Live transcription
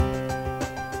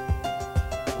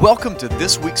Welcome to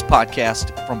this week's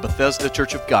podcast from Bethesda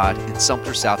Church of God in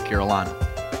Sumter, South Carolina.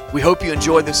 We hope you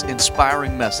enjoy this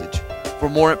inspiring message. For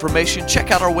more information,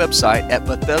 check out our website at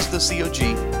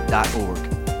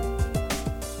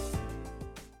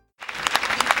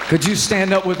BethesdaCog.org. Could you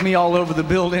stand up with me all over the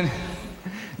building?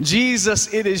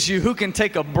 Jesus, it is you who can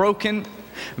take a broken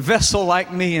vessel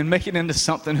like me and make it into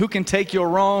something, who can take your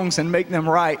wrongs and make them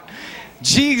right.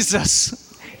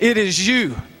 Jesus, it is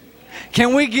you.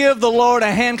 Can we give the Lord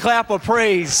a hand clap of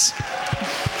praise?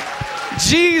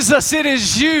 Jesus, it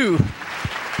is you.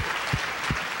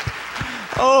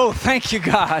 Oh, thank you,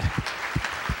 God.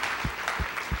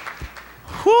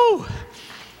 Whew.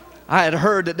 I had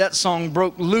heard that song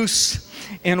broke loose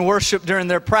in worship during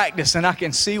their practice, and I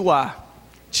can see why.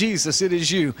 Jesus, it is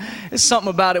you. It's something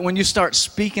about it when you start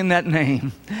speaking that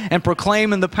name and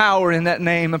proclaiming the power in that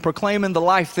name and proclaiming the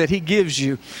life that He gives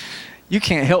you, you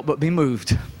can't help but be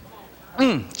moved.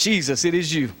 Jesus, it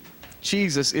is you.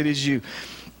 Jesus, it is you.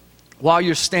 While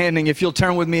you're standing, if you'll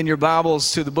turn with me in your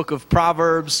Bibles to the book of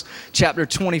Proverbs, chapter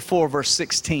 24, verse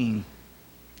 16.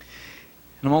 And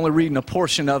I'm only reading a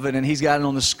portion of it, and he's got it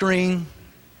on the screen.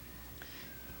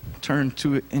 Turn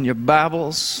to it in your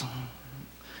Bibles,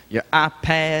 your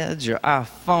iPads, your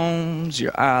iPhones,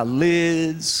 your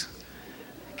eyelids.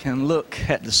 You can look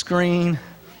at the screen.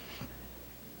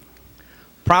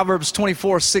 Proverbs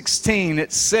 24:16,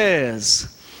 it says,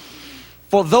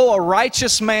 "For though a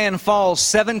righteous man falls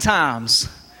 7 times,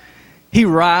 he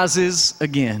rises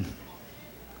again."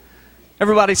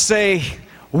 Everybody say,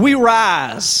 "We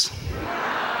rise."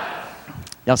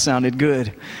 Y'all sounded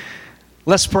good.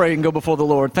 Let's pray and go before the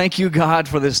Lord. Thank you, God,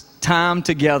 for this time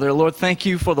together. Lord, thank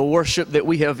you for the worship that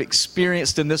we have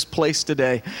experienced in this place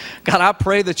today. God, I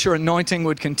pray that your anointing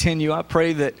would continue. I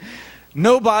pray that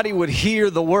nobody would hear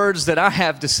the words that I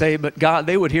have to say, but God,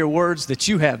 they would hear words that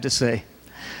you have to say.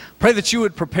 Pray that you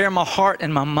would prepare my heart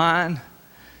and my mind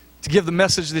to give the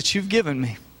message that you've given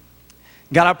me.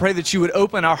 God, I pray that you would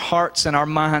open our hearts and our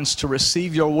minds to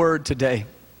receive your word today.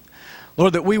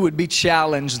 Lord, that we would be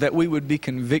challenged, that we would be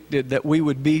convicted, that we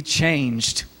would be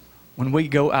changed when we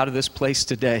go out of this place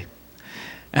today.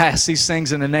 I ask these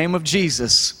things in the name of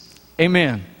Jesus.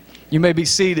 Amen. You may be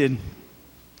seated.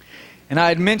 And I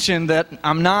had mentioned that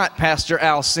I'm not Pastor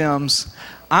Al Sims.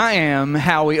 I am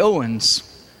Howie Owens.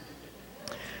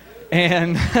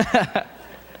 And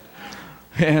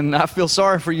and I feel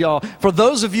sorry for y'all. For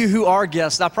those of you who are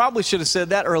guests, I probably should have said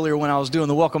that earlier when I was doing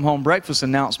the Welcome Home Breakfast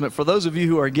announcement. For those of you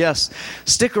who are guests,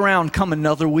 stick around, come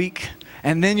another week,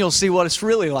 and then you'll see what it's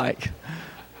really like.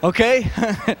 Okay?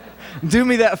 Do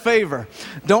me that favor.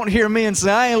 Don't hear me and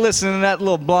say, I ain't listening to that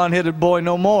little blonde-headed boy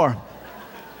no more.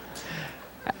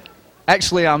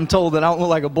 Actually, I'm told that I don't look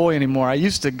like a boy anymore. I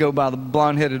used to go by the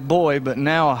blonde-headed boy, but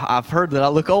now I've heard that I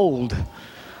look old.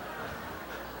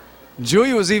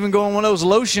 Julia was even going to one of those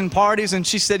lotion parties, and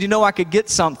she said, you know, I could get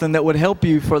something that would help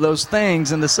you for those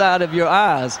things in the side of your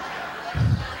eyes.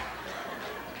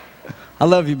 I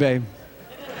love you, babe.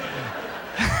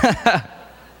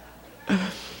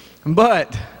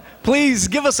 But please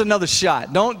give us another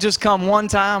shot. Don't just come one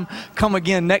time. Come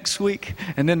again next week,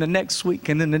 and then the next week,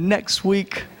 and then the next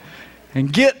week.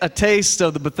 And get a taste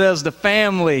of the Bethesda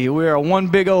family. We're a one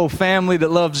big old family that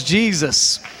loves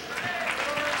Jesus.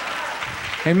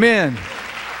 Amen.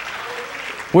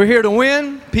 We're here to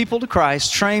win people to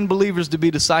Christ, train believers to be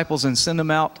disciples, and send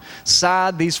them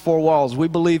outside these 4 walls. We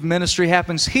believe ministry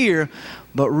happens here,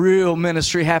 but real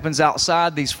ministry happens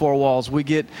outside these 4 walls. We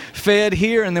get fed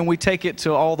here, and then we take it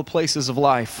to all the places of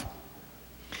life.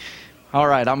 All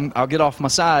right, I'll get off my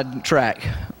side track.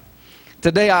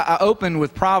 Today I opened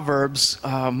with Proverbs,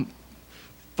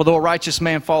 for though a righteous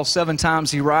man falls 7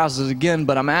 times, he rises again.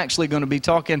 But I'm actually going to be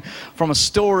talking from a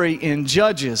story in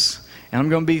Judges. And I'm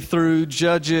going to be through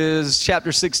Judges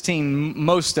chapter 16,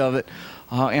 most of it.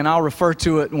 And I'll refer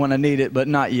to it when I need it, but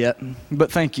not yet.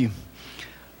 But thank you.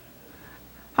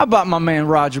 How about my man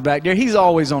Roger back there? He's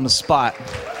always on the spot.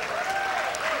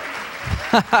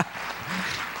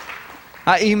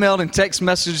 I emailed and text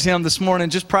messaged him this morning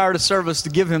just prior to service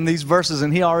to give him these verses,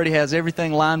 and he already has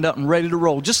everything lined up and ready to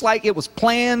roll, just like it was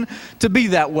planned to be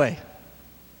that way.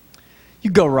 You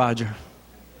go, Roger.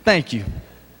 Thank you.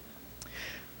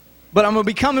 But I'm going to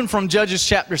be coming from Judges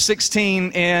chapter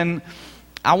 16, and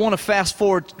I want to fast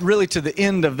forward really to the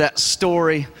end of that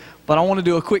story, but I want to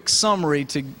do a quick summary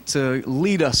to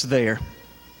lead us there.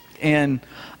 And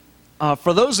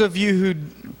for those of you who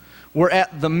were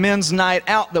at the men's night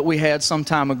out that we had some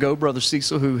time ago, Brother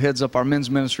Cecil, who heads up our men's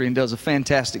ministry and does a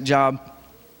fantastic job,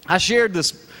 I shared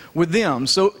this with them.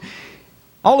 So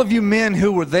All of you men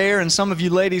who were there and some of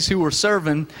you ladies who were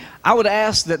serving, I would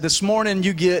ask that this morning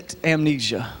you get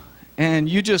amnesia and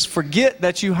you just forget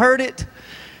that you heard it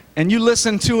and you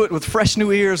listen to it with fresh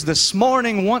new ears this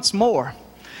morning once more.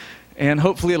 And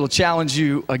hopefully it'll challenge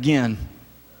you again.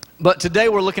 But today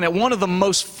we're looking at one of the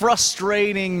most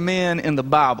frustrating men in the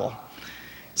Bible.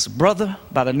 It's a brother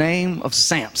by the name of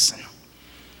Samson.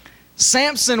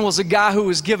 Samson was a guy who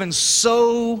was given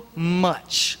so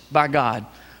much by God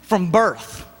from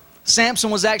birth. Samson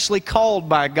was actually called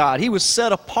by God. He was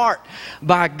set apart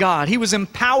by God. He was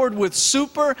empowered with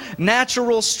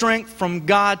supernatural strength from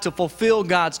God to fulfill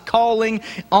God's calling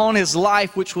on his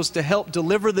life, which was to help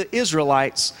deliver the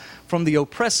Israelites from the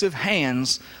oppressive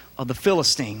hands of the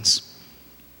Philistines.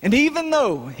 And even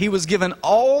though he was given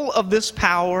all of this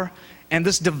power and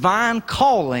this divine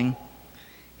calling,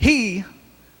 he,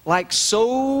 like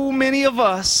so many of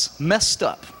us, messed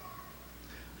up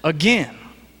again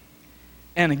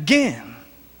and again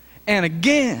and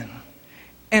again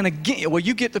and again. Well,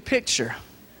 you get the picture.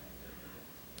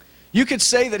 You could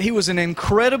say that he was an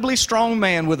incredibly strong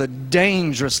man with a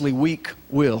dangerously weak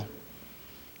will.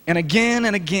 And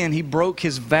again, he broke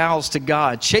his vows to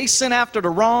God, chasing after the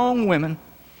wrong women,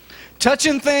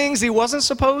 touching things he wasn't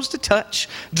supposed to touch,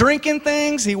 drinking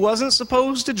things he wasn't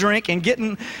supposed to drink, and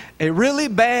getting a really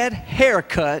bad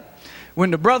haircut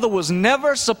when the brother was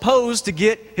never supposed to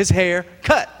get his hair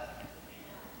cut.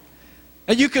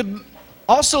 And you could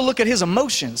also look at his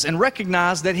emotions and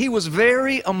recognize that he was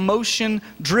very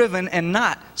emotion-driven and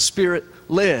not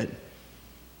spirit-led.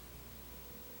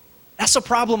 That's a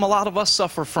problem a lot of us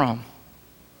suffer from.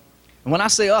 And when I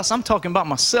say us, I'm talking about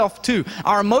myself too.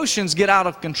 Our emotions get out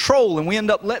of control and we end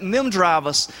up letting them drive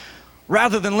us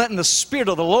rather than letting the Spirit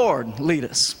of the Lord lead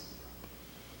us.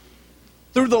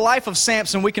 Through the life of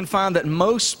Samson, we can find that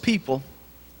most people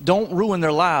don't ruin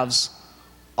their lives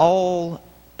all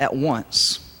at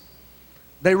once.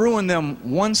 They ruin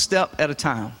them one step at a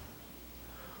time.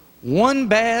 One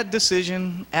bad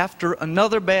decision after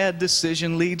another bad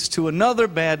decision leads to another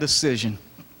bad decision.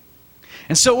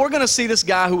 And so we're going to see this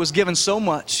guy who was given so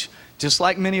much, just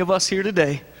like many of us here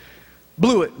today,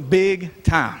 blew it big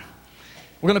time.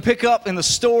 We're going to pick up in the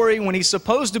story when he's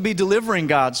supposed to be delivering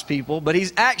God's people, but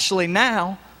he's actually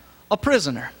now a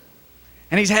prisoner.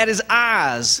 And he's had his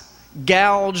eyes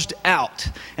gouged out.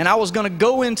 And I was going to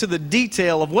go into the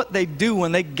detail of what they do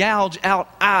when they gouge out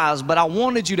eyes, but I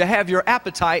wanted you to have your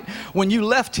appetite when you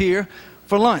left here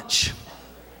for lunch.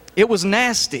 It was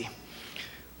nasty.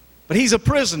 But he's a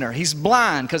prisoner. He's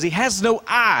blind because he has no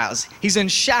eyes. He's in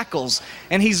shackles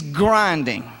and he's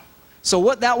grinding. So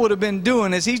what that would have been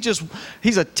doing is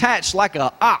he's attached like an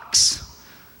ox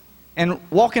and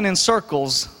walking in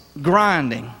circles,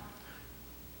 grinding.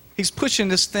 He's pushing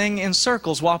this thing in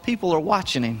circles while people are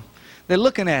watching him. They're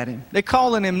looking at him. They're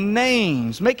calling him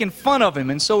names, making fun of him.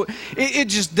 And so it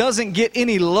just doesn't get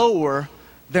any lower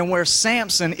than where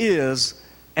Samson is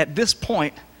at this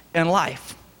point in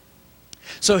life.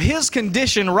 So his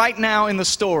condition right now in the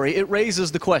story, it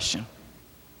raises the question,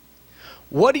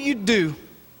 what do you do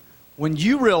when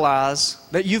you realize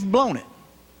that you've blown it?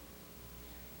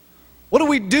 What do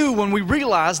we do when we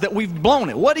realize that we've blown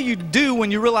it? What do you do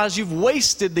when you realize you've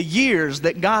wasted the years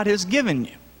that God has given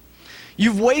you?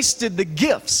 You've wasted the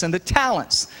gifts and the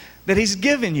talents that He's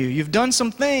given you. You've done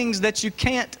some things that you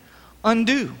can't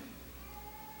undo.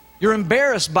 You're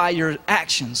embarrassed by your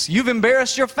actions. You've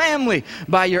embarrassed your family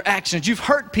by your actions. You've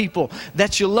hurt people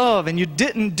that you love and you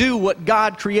didn't do what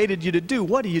God created you to do.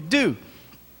 What do?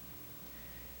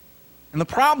 And the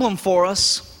problem for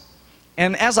us,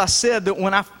 and as I said, that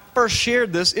when I first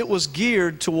shared this, it was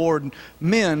geared toward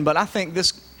men, but I think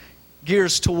this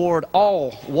gears toward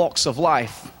all walks of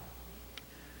life.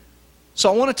 So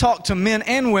I want to talk to men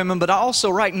and women, but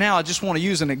right now I just want to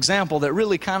use an example that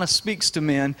really kind of speaks to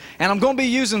men. And I'm going to be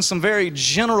using some very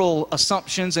general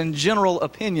assumptions and general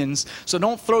opinions, so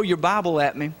don't throw your Bible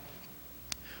at me.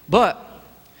 But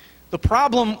the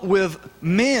problem with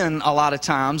men a lot of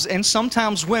times, and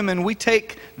sometimes women, we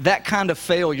take that kind of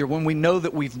failure when we know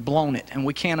that we've blown it and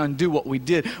we can't undo what we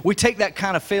did. We take that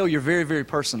kind of failure very, very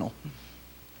personal.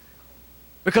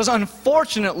 Because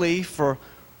unfortunately for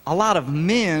a lot of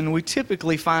men, we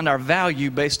typically find our value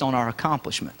based on our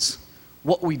accomplishments,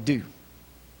 what we do.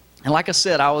 And like I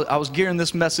said, I was gearing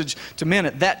this message to men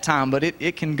at that time, but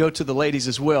it can go to the ladies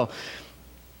as well.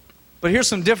 But here's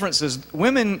some differences.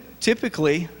 Women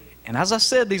typically, and as I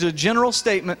said, these are general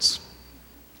statements,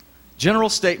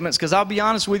 because I'll be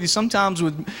honest with you, sometimes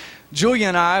with Julia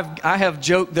and I have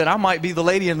joked that I might be the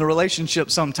lady in the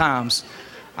relationship sometimes.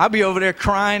 I'll be over there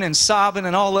crying and sobbing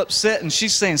and all upset, and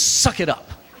she's saying, suck it up.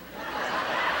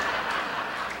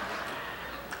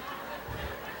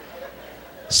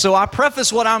 So I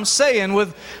preface what I'm saying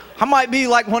with, I might be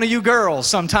like one of you girls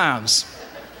sometimes.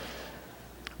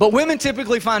 But women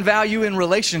typically find value in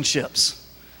relationships.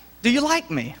 Do you like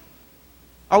me?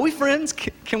 Are we friends?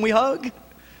 Can we hug?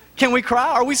 Can we cry?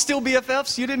 Are we still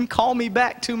BFFs? You didn't call me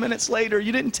back 2 minutes later.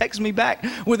 You didn't text me back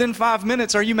within 5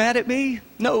 minutes. Are you mad at me?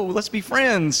 No, let's be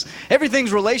friends.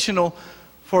 Everything's relational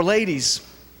for ladies.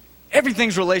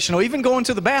 Everything's relational, even going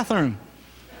to the bathroom.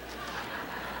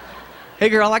 Hey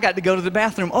girl, I got to go to the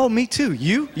bathroom. Oh, me too.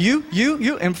 You.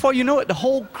 And before you know it, the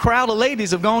whole crowd of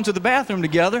ladies have gone to the bathroom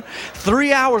together.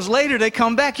 3 hours later, they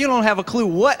come back. You don't have a clue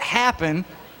what happened.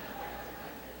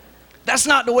 That's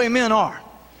not the way men are.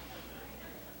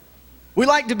 We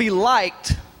like to be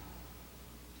liked,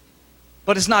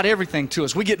 but it's not everything to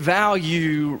us. We get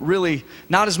value really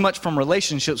not as much from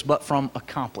relationships, but from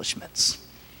accomplishments.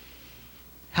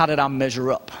 How did I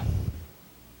measure up?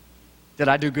 Did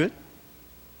I do good?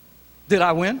 Did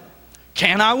I win?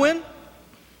 Can I win?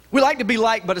 We like to be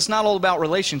liked, but it's not all about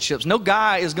relationships. No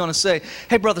guy is going to say,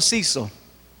 hey, Brother Cecil,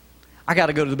 I got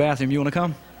to go to the bathroom. You want to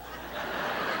come?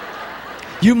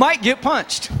 You might get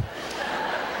punched.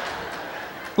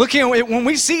 Look here, when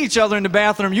we see each other in the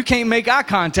bathroom, you can't make eye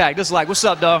contact. It's like, what's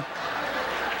up, dog?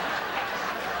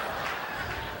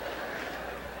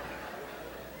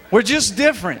 We're just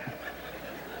different.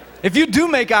 If you do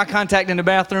make eye contact in the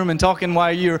bathroom and talking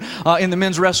while you're in the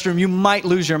men's restroom, you might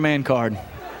lose your man card.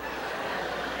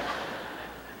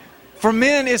 For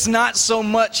men, it's not so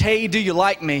much, hey, do you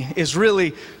like me? It's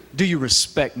really, do you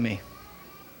respect me?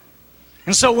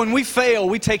 And so when we fail,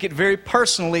 we take it very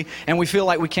personally and we feel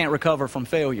like we can't recover from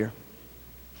failure.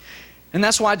 And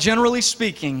that's why, generally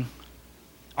speaking,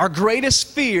 our greatest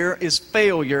fear is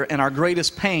failure and our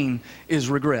greatest pain is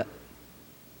regret.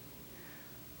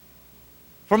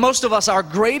 For most of us, our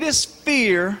greatest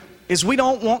fear is we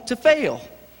don't want to fail.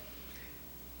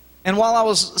 And while I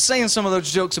was saying some of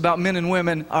those jokes about men and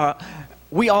women,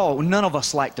 none of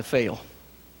us like to fail.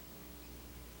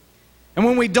 And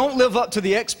when we don't live up to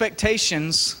the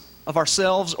expectations of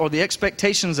ourselves or the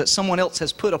expectations that someone else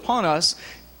has put upon us,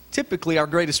 typically our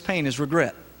greatest pain is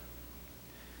regret.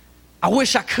 I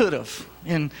wish I could have,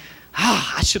 and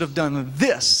I should have done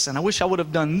this, and I wish I would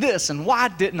have done this, and why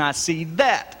didn't I see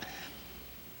that?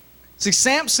 See,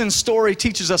 Samson's story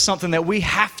teaches us something that we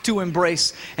have to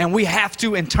embrace and we have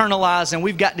to internalize, and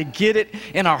we've got to get it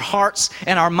in our hearts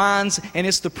and our minds, and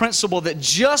it's the principle that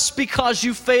just because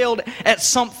you failed at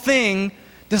something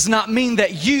does not mean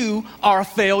that you are a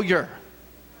failure.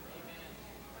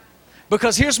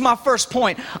 Because here's my first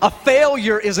point. A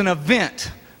failure is an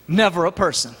event, never a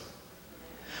person.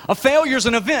 A failure is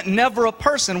an event, never a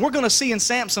person. We're going to see in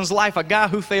Samson's life a guy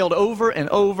who failed over and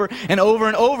over and over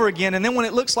and over again. And then when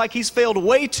it looks like he's failed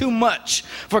way too much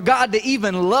for God to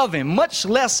even love him, much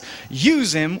less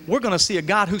use him, we're going to see a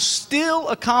God who still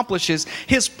accomplishes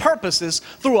his purposes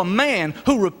through a man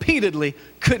who repeatedly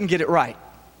couldn't get it right.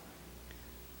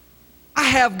 I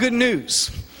have good news.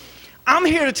 I'm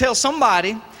here to tell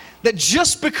somebody that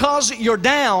just because you're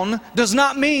down does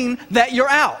not mean that you're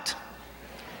out.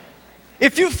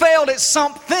 If you failed at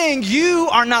something, you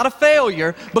are not a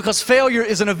failure, because failure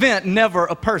is an event, never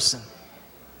a person.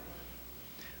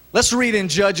 Let's read in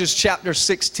Judges chapter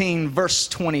 16, verse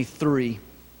 23.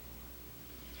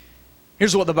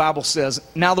 Here's what the Bible says.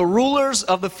 Now the rulers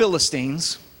of the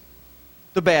Philistines,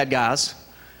 the bad guys,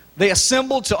 they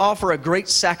assembled to offer a great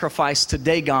sacrifice to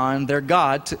Dagon, their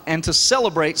god, and to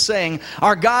celebrate, saying,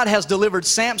 our God has delivered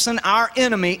Samson, our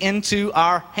enemy, into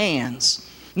our hands.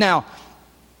 Now,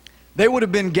 they would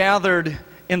have been gathered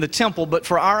in the temple, but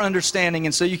for our understanding,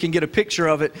 and so you can get a picture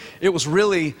of it, it was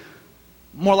really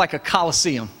more like a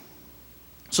coliseum.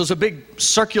 So it's a big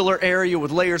circular area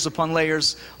with layers upon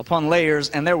layers upon layers,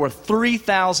 and there were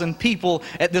 3,000 people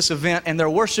at this event, and they're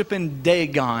worshiping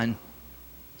Dagon.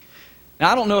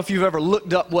 Now, I don't know if you've ever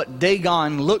looked up what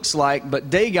Dagon looks like, but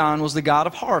Dagon was the god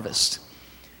of harvest.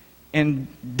 And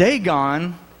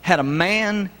Dagon had a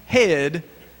man head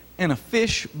and a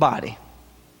fish body.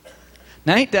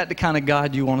 Now, ain't that the kind of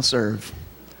God you want to serve?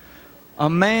 A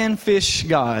man-fish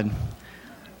God.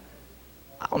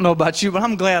 I don't know about you, but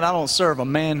I'm glad I don't serve a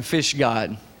man-fish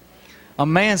God. A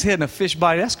man's head and a fish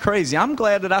body, that's crazy. I'm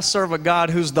glad that I serve a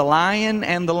God who's the lion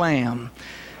and the lamb.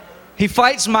 He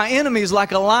fights my enemies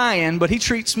like a lion, but he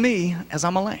treats me as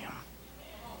I'm a lamb.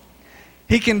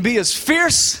 He can be as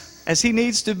fierce as he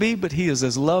needs to be, but he is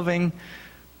as loving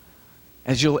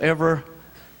as you'll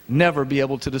never be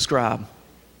able to describe.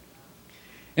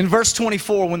 In verse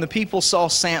 24, when the people saw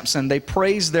Samson, they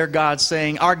praised their God,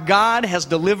 saying, "Our God has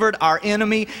delivered our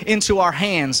enemy into our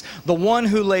hands, the one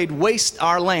who laid waste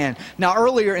our land." Now,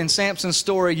 earlier in Samson's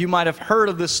story, you might have heard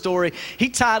of this story. He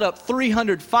tied up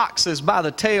 300 foxes by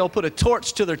the tail, put a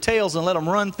torch to their tails, and let them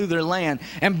run through their land,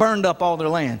 and burned up all their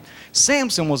land.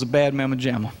 Samson was a bad mamma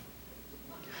jamma.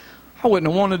 I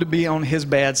wouldn't have wanted to be on his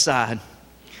bad side.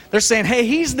 They're saying, hey,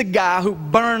 he's the guy who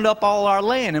burned up all our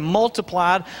land and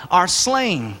multiplied our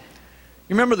slain. You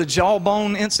remember the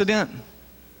jawbone incident?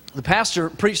 The pastor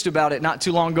preached about it not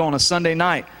too long ago on a Sunday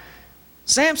night.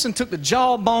 Samson took the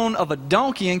jawbone of a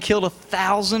donkey and killed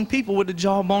 1,000 people with the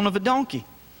jawbone of a donkey.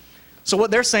 So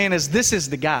what they're saying is, this is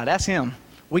the guy. That's him.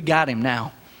 We got him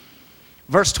now.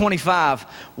 Verse 25,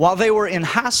 while they were in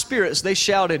high spirits, they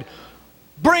shouted,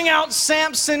 "Bring out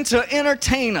Samson to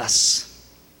entertain us."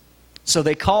 So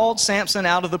they called Samson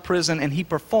out of the prison, and he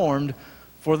performed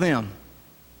for them.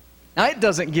 Now, it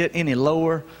doesn't get any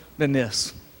lower than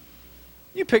this.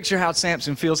 You picture how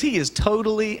Samson feels. He is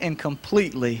totally and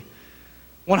completely,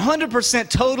 100%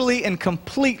 totally and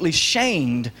completely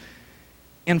shamed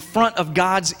in front of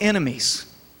God's enemies.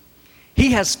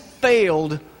 He has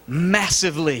failed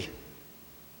massively.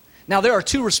 Now, there are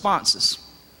two responses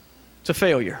to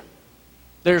failure.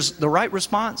 There's the right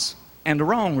response and the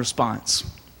wrong response.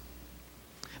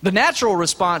 The natural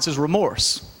response is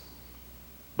remorse.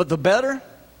 But the better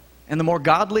and the more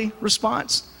godly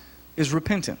response is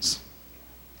repentance.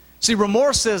 See,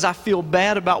 remorse says, I feel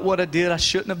bad about what I did. I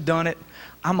shouldn't have done it.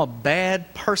 I'm a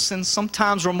bad person.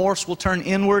 Sometimes remorse will turn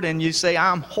inward and you say,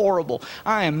 I'm horrible.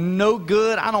 I am no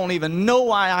good. I don't even know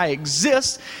why I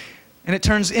exist. And it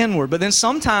turns inward. But then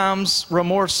sometimes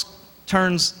remorse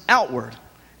turns outward.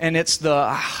 And it's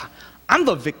I'm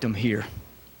the victim here.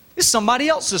 It's somebody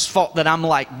else's fault that I'm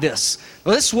like this.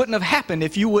 Well, this wouldn't have happened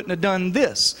if you wouldn't have done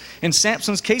this. In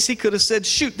Samson's case, he could have said,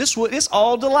 shoot, it's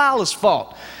all Delilah's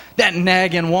fault. That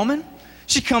nagging woman.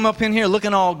 She come up in here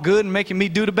looking all good and making me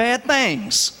do the bad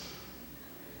things.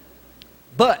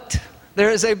 But there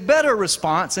is a better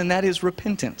response, and that is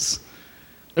repentance.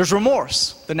 There's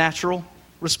remorse, the natural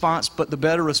response, but the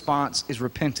better response is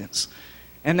repentance.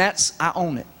 And that's, I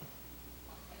own it.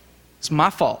 It's my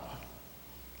fault.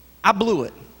 I blew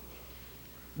it.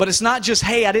 But it's not just,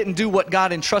 hey, I didn't do what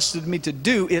God entrusted me to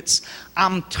do. It's,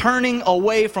 I'm turning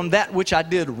away from that which I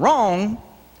did wrong,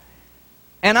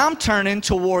 and I'm turning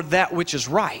toward that which is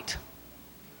right.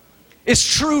 It's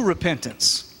true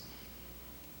repentance.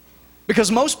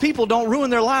 Because most people don't ruin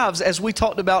their lives, as we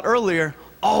talked about earlier,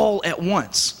 all at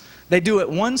once. They do it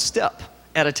one step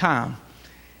at a time.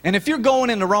 And if you're going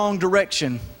in the wrong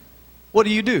direction, what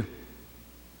do?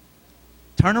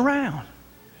 Turn around.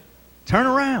 Turn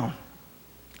around.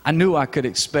 I knew I could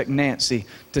expect Nancy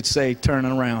to say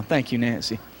turning around. Thank you,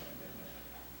 Nancy.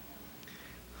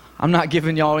 I'm not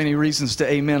giving y'all any reasons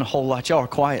to amen a whole lot. Y'all are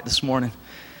quiet this morning.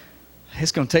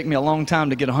 It's going to take me a long time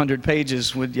to get 100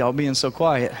 pages with y'all being so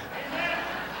quiet.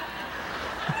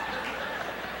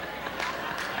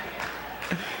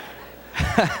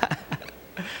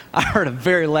 I heard a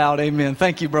very loud amen.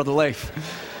 Thank you, Brother Leif.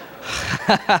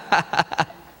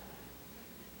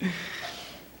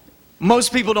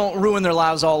 Most people don't ruin their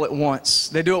lives all at once.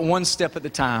 They do it one step at a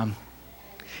time.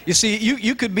 You see,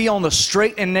 you could be on the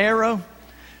straight and narrow,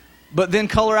 but then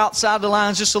color outside the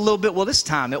lines just a little bit. Well, this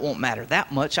time it won't matter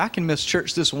that much. I can miss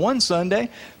church this one Sunday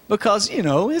because,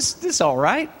 it's all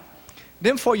right.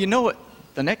 Then before you know it,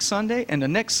 the next Sunday and the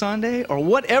next Sunday, or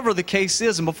whatever the case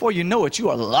is, and before you know it, you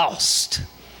are lost.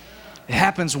 It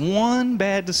happens one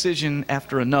bad decision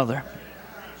after another.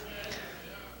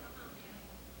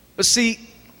 But see,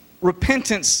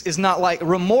 repentance is not like,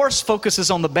 remorse focuses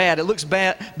on the bad. It looks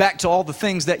back to all the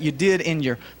things that you did in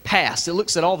your past. It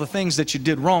looks at all the things that you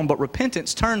did wrong, but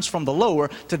repentance turns from the lower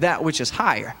to that which is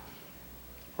higher.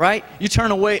 Right? You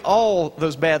turn away all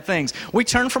those bad things. We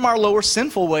turn from our lower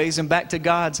sinful ways and back to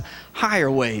God's higher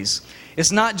ways.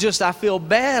 It's not just I feel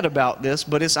bad about this,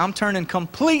 but it's I'm turning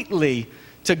completely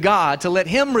to God to let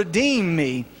Him redeem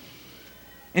me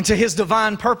into His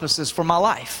divine purposes for my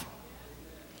life.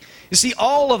 You see,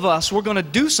 all of us, we're going to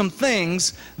do some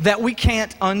things that we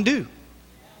can't undo.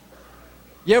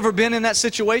 You ever been in that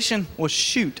situation? Well,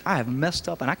 shoot, I have messed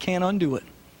up and I can't undo it.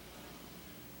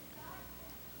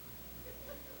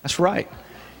 That's right.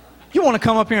 You want to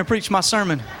come up here and preach my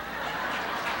sermon?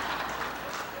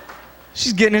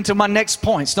 She's getting into my next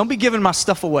points. Don't be giving my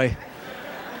stuff away.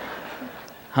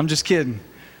 I'm just kidding.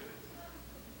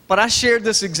 But I shared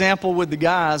this example with the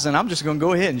guys, and I'm just going to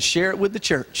go ahead and share it with the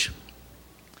church.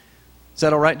 Is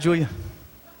that all right, Julia?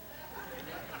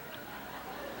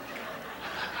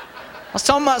 I was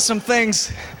talking about some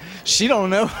things She don't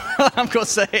know. I'm going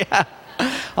to say. I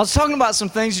was talking about some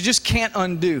things you just can't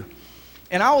undo.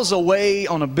 And I was away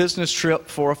on a business trip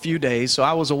for a few days. So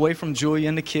I was away from Julia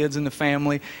and the kids and the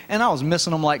family. And I was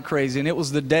missing them like crazy. And it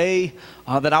was the day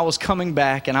that I was coming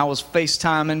back. And I was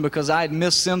FaceTiming because I had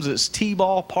missed Sims'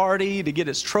 T-ball party to get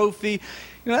his trophy.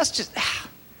 You know, that's just...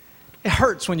 It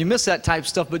hurts when you miss that type of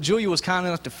stuff. But Julia was kind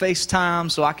enough to FaceTime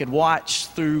so I could watch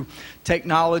through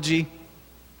technology.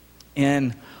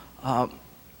 And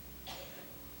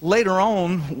later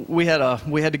on, we had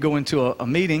to go into a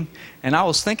meeting, and I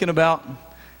was thinking about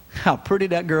how pretty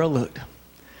that girl looked.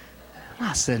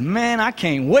 I said, man, I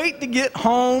can't wait to get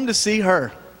home to see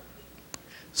her.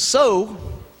 So,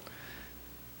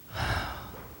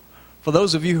 for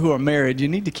those of you who are married, you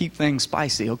need to keep things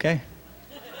spicy, okay?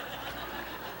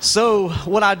 So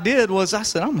what I did was I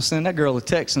said, I'm going to send that girl a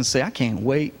text and say, I can't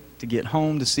wait to get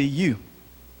home to see you.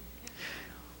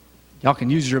 Y'all can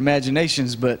use your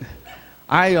imaginations, but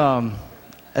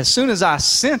as soon as I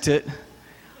sent it,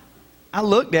 I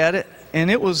looked at it,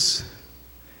 and I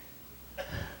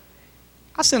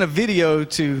sent a video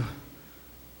to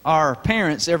our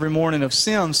parents every morning of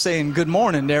Sims saying good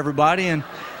morning to everybody, and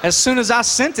as soon as I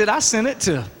sent it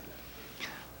to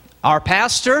our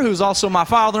pastor, who's also my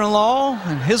father-in-law,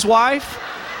 and his wife,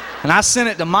 and I sent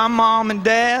it to my mom and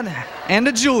dad and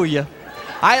to Julia.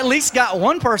 I at least got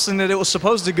one person that it was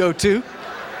supposed to go to.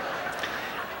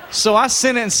 So I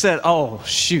sent it and said, oh,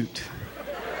 shoot.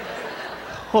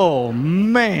 Oh,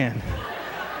 man.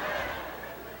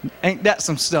 Ain't that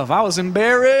some stuff? I was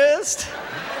embarrassed.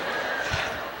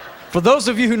 For those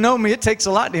of you who know me, it takes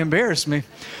a lot to embarrass me.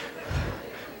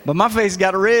 But my face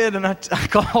got red, and I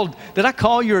called. Did I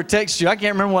call you or text you? I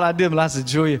can't remember what I did, but I said,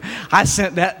 Julia, I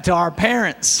sent that to our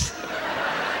parents.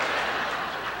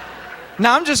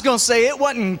 Now, I'm just going to say it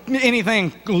wasn't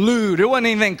anything lewd. It wasn't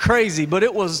anything crazy, but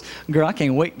it was, girl, I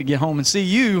can't wait to get home and see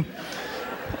you.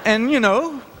 And, you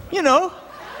know.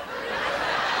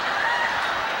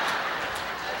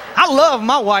 I love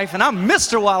my wife, and I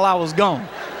missed her while I was gone.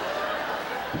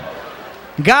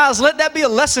 Guys, let that be a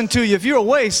lesson to you. If you're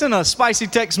away, send a spicy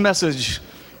text message.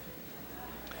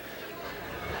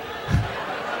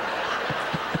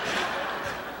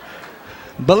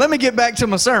 But let me get back to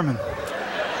my sermon.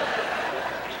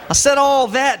 I said all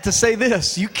that to say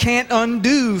this: you can't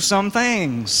undo some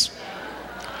things.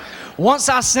 Once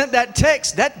I sent that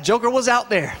text, that joker was out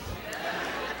there.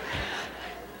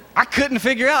 I couldn't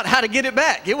figure out how to get it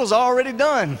back. It was already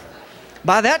done.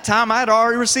 By that time, I had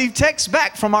already received texts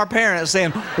back from our parents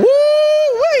saying,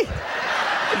 woo-wee.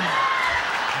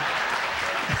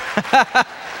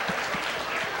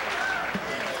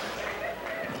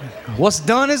 What's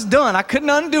done is done. I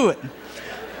couldn't undo it.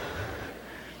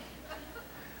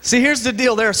 See, here's the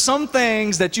deal. There are some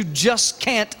things that you just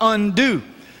can't undo.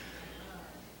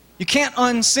 You can't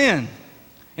unsin.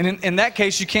 And in that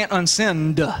case, you can't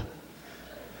unsin.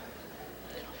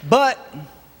 But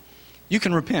you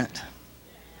can repent.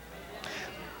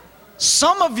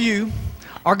 Some of you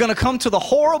are going to come to the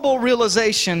horrible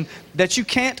realization that you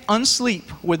can't unsleep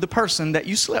with the person that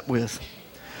you slept with.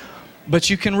 But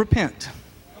you can repent.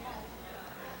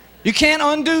 You can't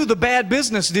undo the bad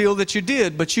business deal that you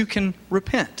did, but you can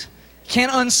repent. You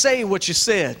can't unsay what you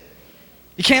said.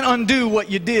 You can't undo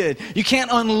what you did. You can't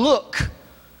unlook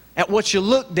at what you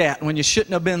looked at when you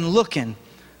shouldn't have been looking.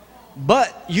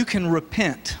 But you can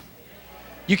repent.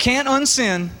 You can't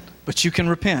unsin, but you can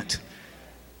repent.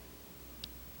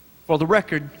 For the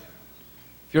record,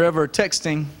 if you're ever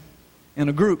texting in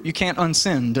a group, you can't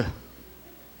unsend.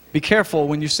 Be careful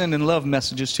when you're sending love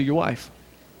messages to your wife.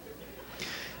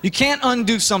 You can't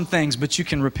undo some things, but you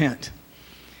can repent.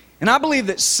 And I believe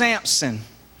that Samson,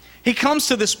 he comes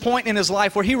to this point in his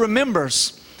life where he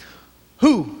remembers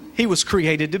who he was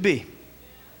created to be.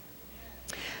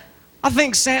 I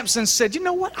think Samson said, you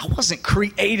know what? I wasn't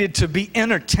created to be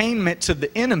entertainment to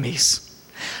the enemies.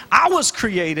 I was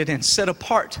created and set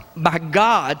apart by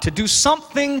God to do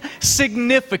something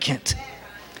significant.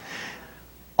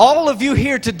 All of you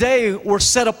here today were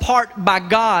set apart by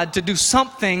God to do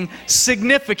something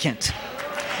significant.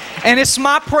 And it's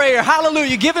my prayer,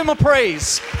 hallelujah, give him a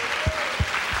praise.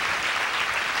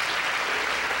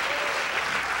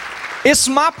 It's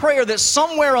my prayer that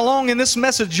somewhere along in this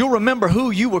message you'll remember who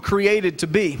you were created to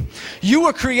be. You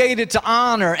were created to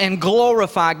honor and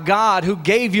glorify God who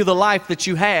gave you the life that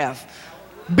you have.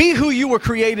 Be who you were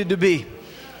created to be.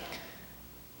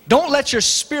 Don't let your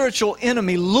spiritual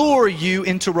enemy lure you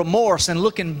into remorse and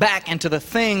looking back into the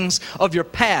things of your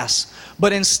past.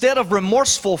 But instead of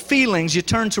remorseful feelings, you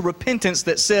turn to repentance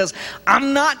that says,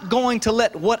 I'm not going to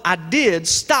let what I did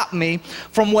stop me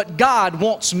from what God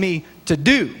wants me to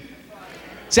do.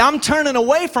 See, I'm turning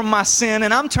away from my sin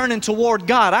and I'm turning toward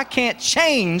God. I can't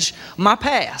change my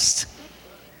past.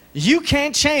 You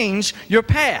can't change your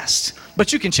past,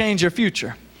 but you can change your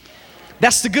future.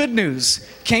 That's the good news.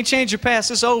 Can't change your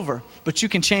past, it's over. But you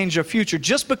can change your future.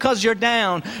 Just because you're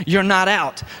down, you're not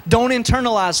out. Don't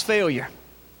internalize failure.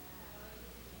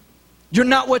 You're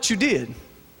not what you did.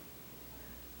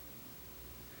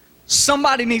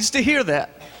 Somebody needs to hear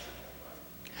that.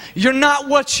 You're not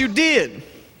what you did.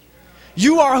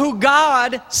 You are who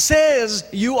God says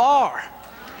you are.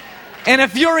 And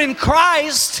if you're in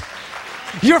Christ,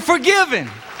 you're forgiven.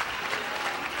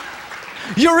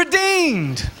 You're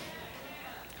redeemed.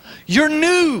 You're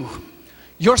new.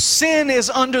 Your sin is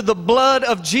under the blood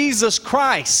of Jesus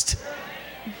Christ.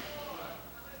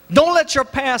 Don't let your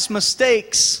past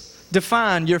mistakes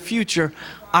define your future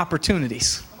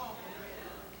opportunities.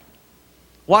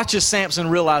 Watch as Samson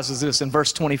realizes this in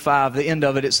verse 25, the end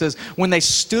of it. It says, when they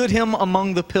stood him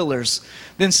among the pillars,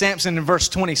 then Samson in verse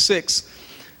 26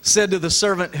 said to the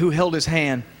servant who held his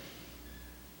hand,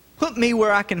 put me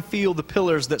where I can feel the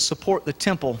pillars that support the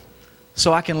temple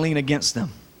so I can lean against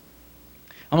them.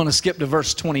 I'm going to skip to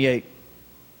verse 28.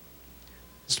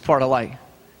 It's the part I like.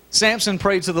 Samson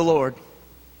prayed to the Lord,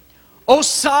 O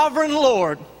sovereign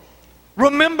Lord,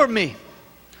 remember me.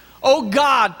 O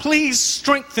God, please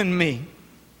strengthen me.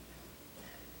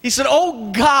 He said,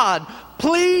 oh God,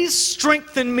 please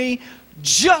strengthen me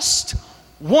just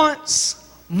once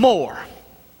more.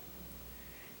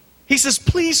 He says,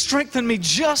 please strengthen me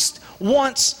just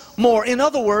once more. In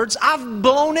other words, I've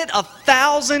blown it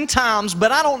 1,000 times,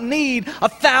 but I don't need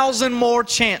 1,000 more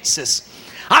chances.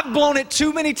 I've blown it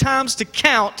too many times to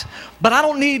count, but I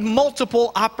don't need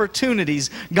multiple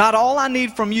opportunities. God, all I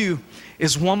need from you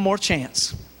is one more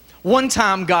chance. One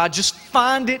time, God, just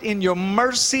find it in your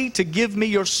mercy to give me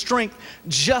your strength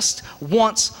just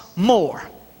once more.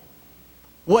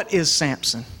 What is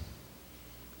Samson?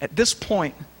 At this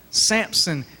point,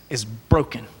 Samson is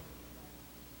broken.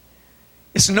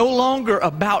 It's no longer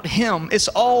about him. It's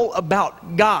all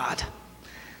about God.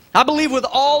 I believe with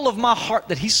all of my heart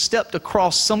that he stepped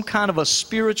across some kind of a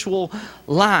spiritual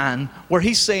line where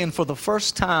he's saying, for the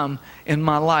first time in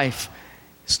my life,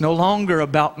 it's no longer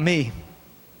about me.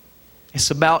 It's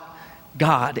about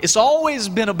God. It's always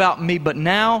been about me, but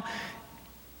now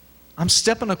I'm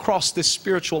stepping across this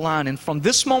spiritual line. And from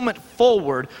this moment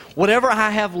forward, whatever I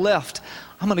have left,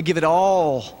 I'm going to give it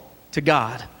all to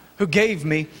God, who gave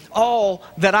me all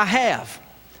that I have.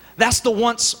 That's the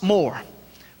once more.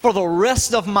 For the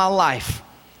rest of my life,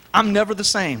 I'm never the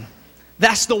same.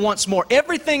 That's the once more.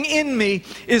 Everything in me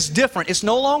is different. It's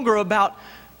no longer about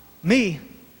me.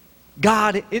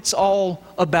 God, it's all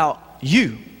about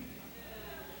you.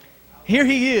 Here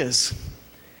he is.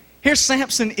 Here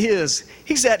Samson is.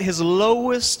 He's at his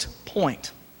lowest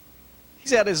point.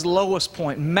 He's at his lowest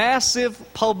point. Massive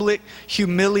public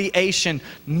humiliation.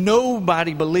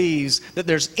 Nobody believes that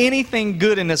there's anything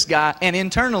good in this guy. And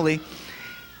internally,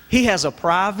 he has a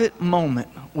private moment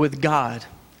with God.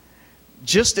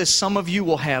 Just as some of you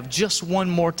will have. Just one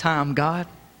more time, God.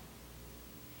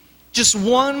 Just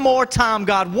one more time,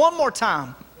 God. One more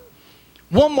time.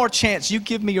 One more chance. You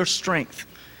give me your strength.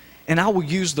 And I will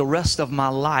use the rest of my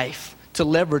life to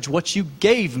leverage what you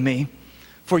gave me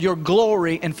for your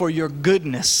glory and for your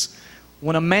goodness.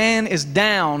 When a man is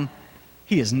down,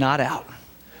 he is not out.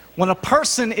 When a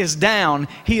person is down,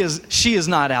 she is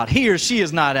not out. He or she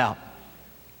is not out.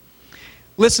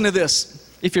 Listen to this.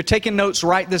 If you're taking notes,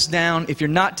 write this down. If you're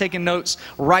not taking notes,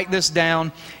 write this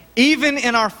down. Even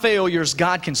in our failures,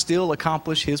 God can still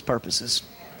accomplish His purposes.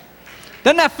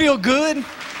 Doesn't that feel good?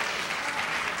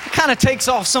 It kind of takes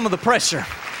off some of the pressure.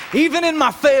 Even in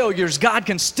my failures, God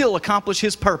can still accomplish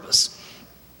His purpose.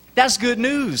 That's good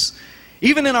news.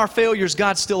 Even in our failures,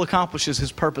 God still accomplishes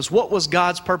His purpose. What was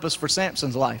God's purpose for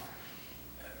Samson's life?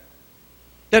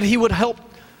 That he would help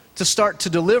to start to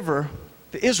deliver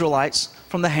the Israelites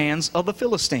from the hands of the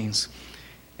Philistines.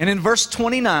 And in verse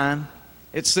 29,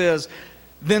 it says,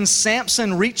 then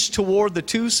Samson reached toward the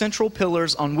two central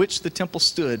pillars on which the temple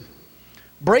stood,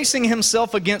 bracing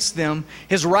himself against them,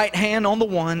 his right hand on the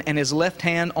one and his left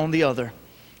hand on the other.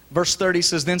 Verse 30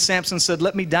 says, then Samson said,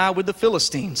 let me die with the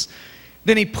Philistines.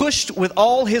 Then he pushed with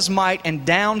all his might, and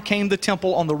down came the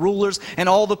temple on the rulers and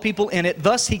all the people in it.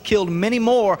 Thus he killed many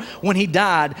more when he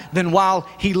died than while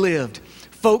he lived.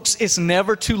 Folks, it's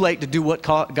never too late to do what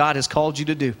God has called you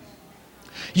to do.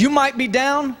 You might be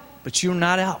down, but you're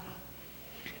not out.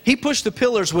 He pushed the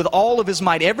pillars with all of his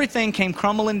might. Everything came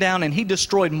crumbling down, and he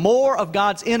destroyed more of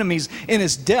God's enemies in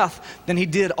his death than he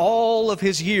did all of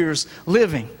his years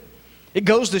living. It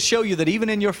goes to show you that even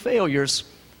in your failures,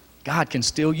 God can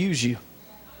still use you.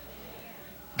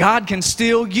 God can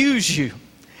still use you.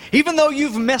 Even though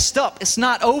you've messed up, it's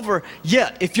not over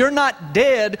yet. If you're not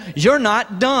dead, you're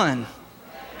not done.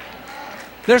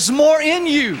 There's more in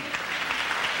you.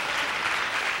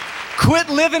 Quit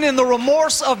living in the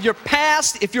remorse of your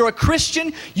past. If you're a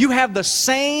Christian, you have the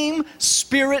same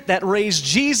Spirit that raised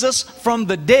Jesus from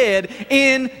the dead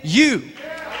in you.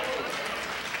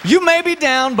 You may be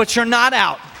down, but you're not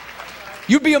out.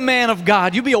 You be a man of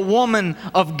God. You be a woman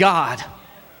of God.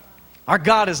 Our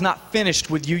God is not finished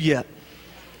with you yet.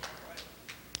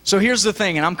 So here's the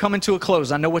thing, and I'm coming to a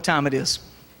close. I know what time it is.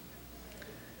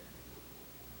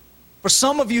 For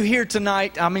some of you here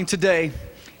today,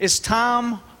 it's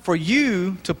time for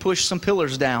you to push some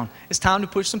pillars down. It's time to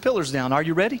push some pillars down. Are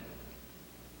you ready?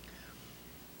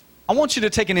 I want you to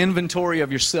take an inventory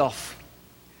of yourself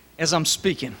as I'm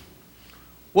speaking.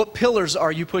 What pillars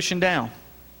are you pushing down?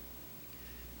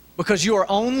 Because you are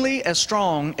only as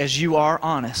strong as you are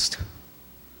honest.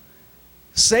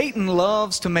 Satan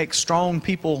loves to make strong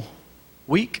people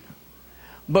weak,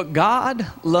 but God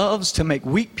loves to make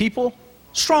weak people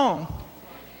strong.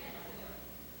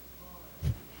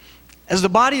 As the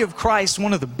body of Christ,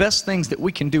 one of the best things that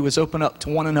we can do is open up to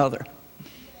one another.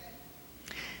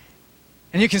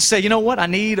 And you can say, you know what? I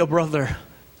need a brother.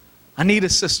 I need a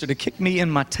sister to kick me in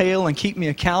my tail and keep me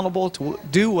accountable to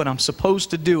do what I'm supposed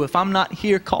to do. If I'm not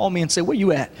here, call me and say, where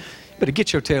you at? You better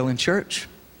get your tail in church.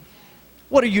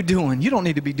 What are you doing? You don't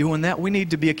need to be doing that. We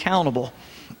need to be accountable.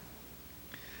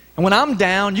 And when I'm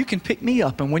down, you can pick me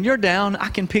up. And when you're down, I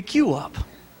can pick you up.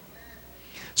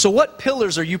 So what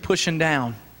pillars are you pushing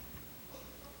down?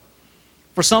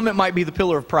 For some, it might be the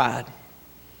pillar of pride.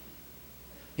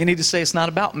 You need to say, it's not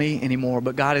about me anymore,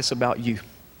 but God, it's about you.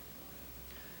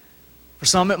 For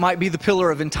some, it might be the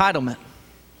pillar of entitlement.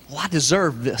 Well, I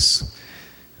deserve this.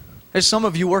 There's some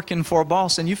of you working for a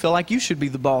boss and you feel like you should be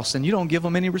the boss and you don't give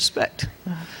them any respect.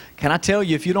 Can I tell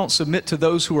you, if you don't submit to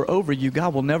those who are over you,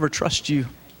 God will never trust you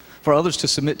for others to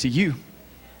submit to you.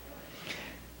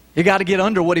 You got to get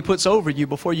under what He puts over you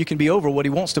before you can be over what He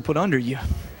wants to put under you.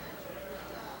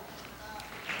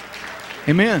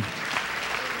 Amen.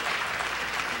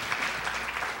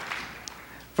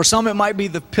 For some, it might be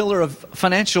the pillar of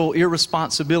financial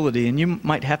irresponsibility, and you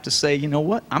might have to say, you know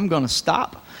what, I'm going to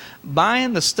stop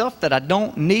buying the stuff that I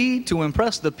don't need to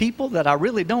impress the people that I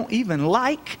really don't even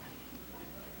like.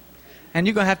 And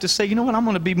you're going to have to say, you know what, I'm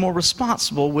going to be more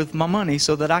responsible with my money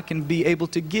so that I can be able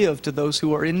to give to those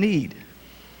who are in need.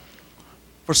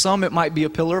 For some, it might be a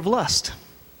pillar of lust.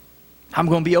 I'm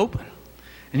going to be open.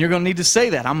 And you're going to need to say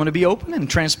that. I'm going to be open and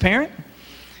transparent.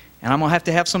 And I'm going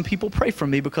to have some people pray for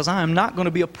me because I am not going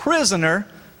to be a prisoner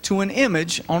to an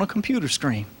image on a computer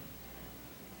screen.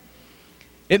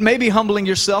 It may be humbling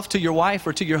yourself to your wife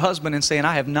or to your husband and saying,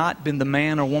 I have not been the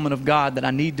man or woman of God that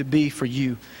I need to be for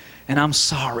you. And I'm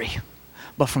sorry.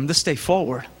 But from this day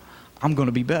forward, I'm going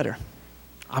to be better.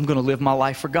 I'm going to live my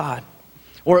life for God.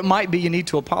 Or it might be you need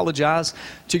to apologize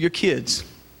to your kids.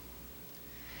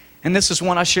 And this is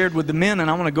one I shared with the men, and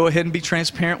I want to go ahead and be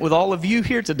transparent with all of you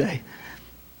here today.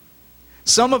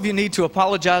 Some of you need to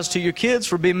apologize to your kids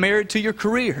for being married to your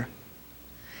career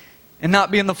and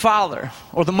not being the father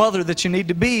or the mother that you need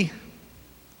to be.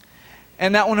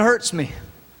 And that one hurts me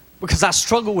because I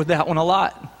struggle with that one a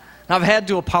lot. And I've had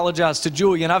to apologize to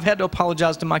Julia, and I've had to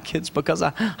apologize to my kids because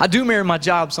I do marry my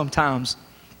job sometimes.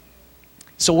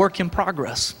 It's a work in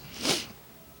progress.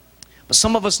 But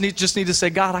some of us just need to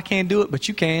say, God, I can't do it, but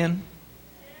you can.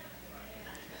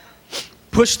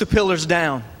 Push the pillars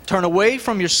down. Turn away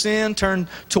from your sin, turn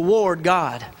toward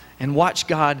God, and watch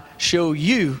God show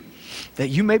you that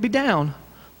you may be down,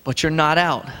 but you're not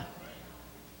out.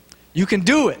 You can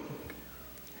do it.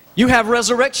 You have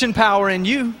resurrection power in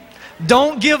you.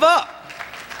 Don't give up.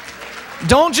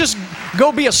 Don't just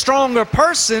go be a stronger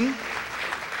person.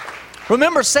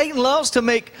 Remember, Satan loves to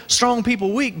make strong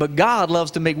people weak, but God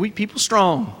loves to make weak people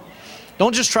strong.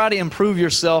 Don't just try to improve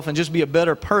yourself and just be a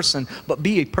better person, but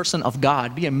be a person of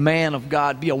God. Be a man of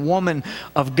God. Be a woman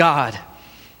of God.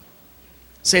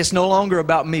 Say, it's no longer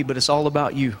about me, but it's all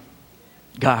about you,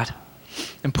 God.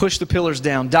 And push the pillars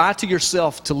down. Die to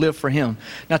yourself to live for Him.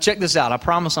 Now check this out. I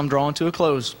promise I'm drawing to a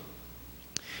close.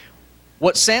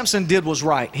 What Samson did was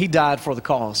right. He died for the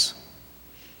cause.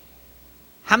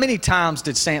 How many times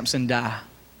did Samson die?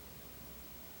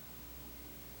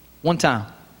 One time.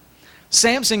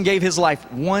 Samson gave his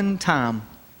life one time.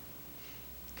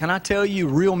 Can I tell you,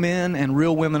 real men and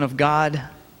real women of God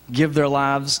give their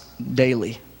lives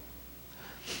daily.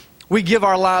 We give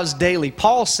our lives daily.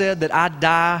 Paul said that I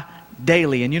die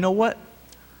daily. And you know what?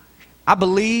 I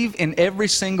believe in every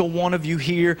single one of you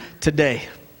here today.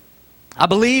 I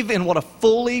believe in what a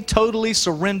fully, totally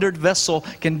surrendered vessel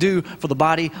can do for the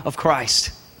body of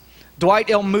Christ. Dwight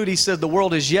L. Moody said the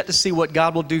world is yet to see what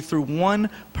God will do through one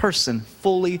person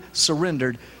fully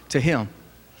surrendered to Him.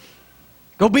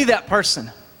 Go be that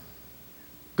person.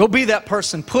 Go be that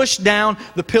person. Push down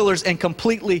the pillars and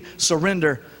completely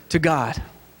surrender to God.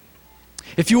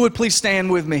 If you would please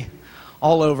stand with me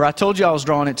all over. I told you I was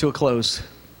drawing it to a close.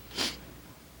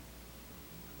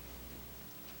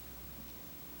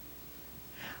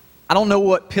 I don't know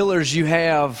what pillars you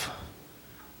have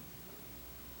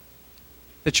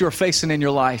that you're facing in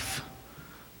your life,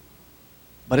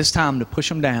 but it's time to push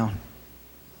them down.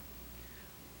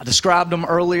 I described them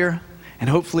earlier, and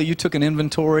hopefully you took an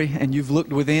inventory and you've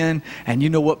looked within and you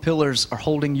know what pillars are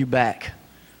holding you back.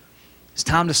 It's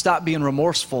time to stop being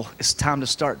remorseful. It's time to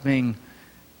start being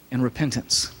in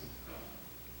repentance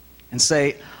and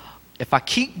say, if I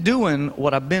keep doing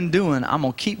what I've been doing, I'm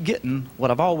going to keep getting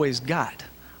what I've always got.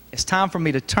 It's time for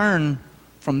me to turn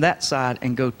from that side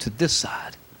and go to this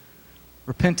side.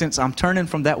 Repentance, I'm turning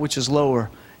from that which is lower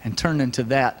and turning to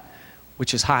that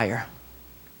which is higher.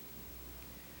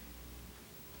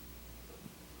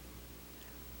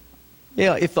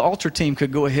 Yeah, if the altar team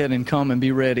could go ahead and come and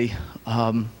be ready,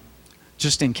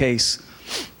 just in case.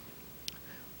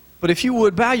 But if you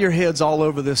would, bow your heads all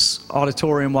over this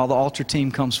auditorium while the altar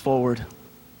team comes forward.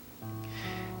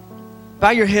 Bow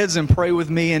your heads and pray with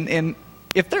me. And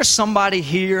if there's somebody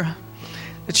here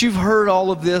that you've heard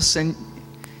all of this and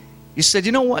you said,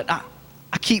 you know what, I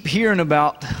keep hearing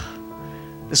about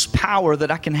this power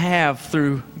that I can have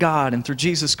through God and through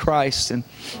Jesus Christ, and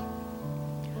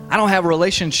I don't have a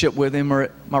relationship with Him,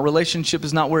 or my relationship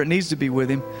is not where it needs to be with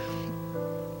Him.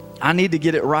 I need to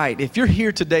get it right. If you're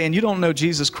here today and you don't know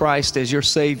Jesus Christ as your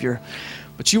Savior,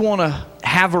 but you want to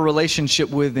have a relationship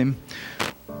with Him,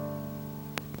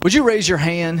 would you raise your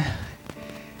hand?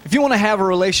 If you want to have a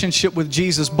relationship with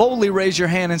Jesus, boldly raise your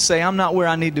hand and say, I'm not where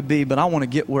I need to be, but I want to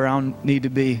get where I need to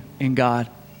be in God.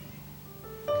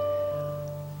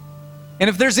 And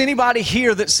if there's anybody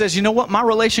here that says, you know what, my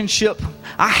relationship,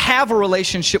 I have a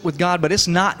relationship with God, but it's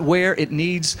not where it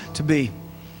needs to be,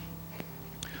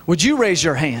 would you raise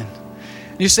your hand?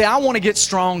 You say, I want to get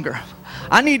stronger.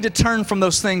 I need to turn from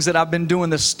those things that I've been doing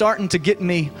that's starting to get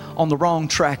me on the wrong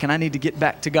track, and I need to get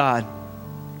back to God.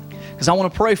 Because I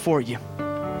want to pray for you.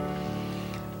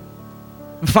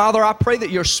 Father, I pray that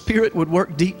your Spirit would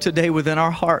work deep today within our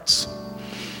hearts.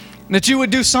 And that you would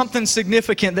do something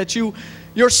significant, that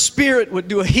your Spirit would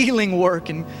do a healing work.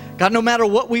 And God, no matter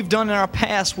what we've done in our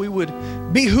past, we would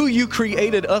be who you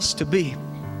created us to be.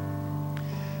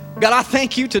 God, I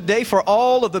thank you today for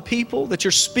all of the people that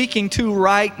you're speaking to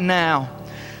right now.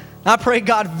 I pray,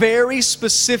 God, very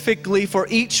specifically for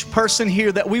each person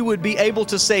here that we would be able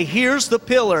to say, here's the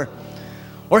pillar,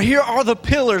 or here are the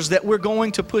pillars that we're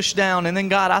going to push down. And then,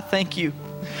 God, I thank you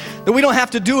that we don't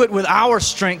have to do it with our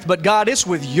strength, but God, it's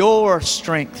with your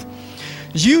strength.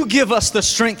 You give us the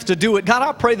strength to do it. God,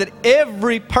 I pray that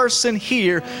every person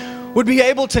here would be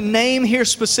able to name here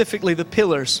specifically the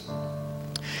pillars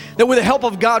that with the help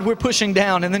of God we're pushing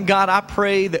down. And then, God, I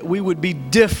pray that we would be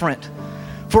different,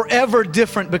 forever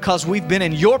different, because we've been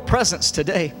in your presence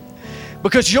today.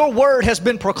 Because your word has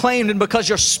been proclaimed and because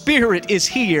your Spirit is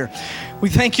here. We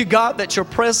thank you, God, that your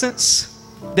presence,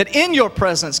 that in your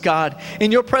presence, God,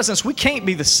 in your presence, we can't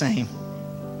be the same.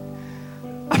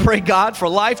 I pray, God, for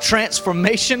life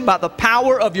transformation by the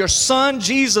power of your Son,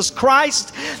 Jesus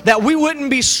Christ, that we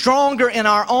wouldn't be stronger in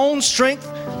our own strength,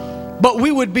 but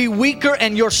we would be weaker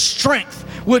and your strength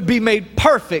would be made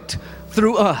perfect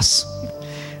through us.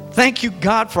 Thank you,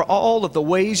 God, for all of the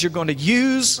ways you're going to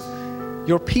use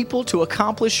your people to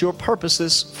accomplish your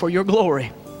purposes for your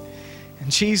glory. In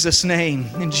Jesus' name,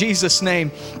 in Jesus' name.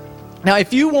 Now,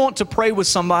 if you want to pray with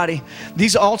somebody,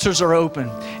 these altars are open.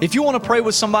 If you want to pray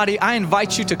with somebody, I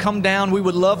invite you to come down. We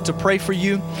would love to pray for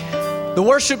you. The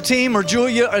worship team or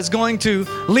Julia is going to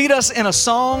lead us in a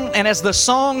song, and as the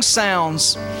song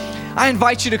sounds, I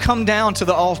invite you to come down to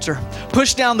the altar,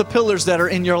 push down the pillars that are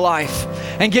in your life,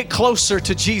 and get closer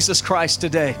to Jesus Christ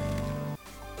today.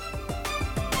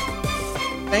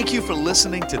 Thank you for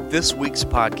listening to this week's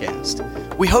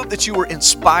podcast. We hope that you were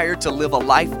inspired to live a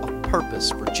life of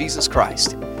purpose for Jesus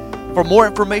Christ. For more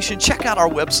information, check out our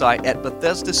website at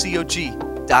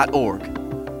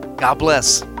BethesdaCog.org. God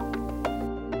bless.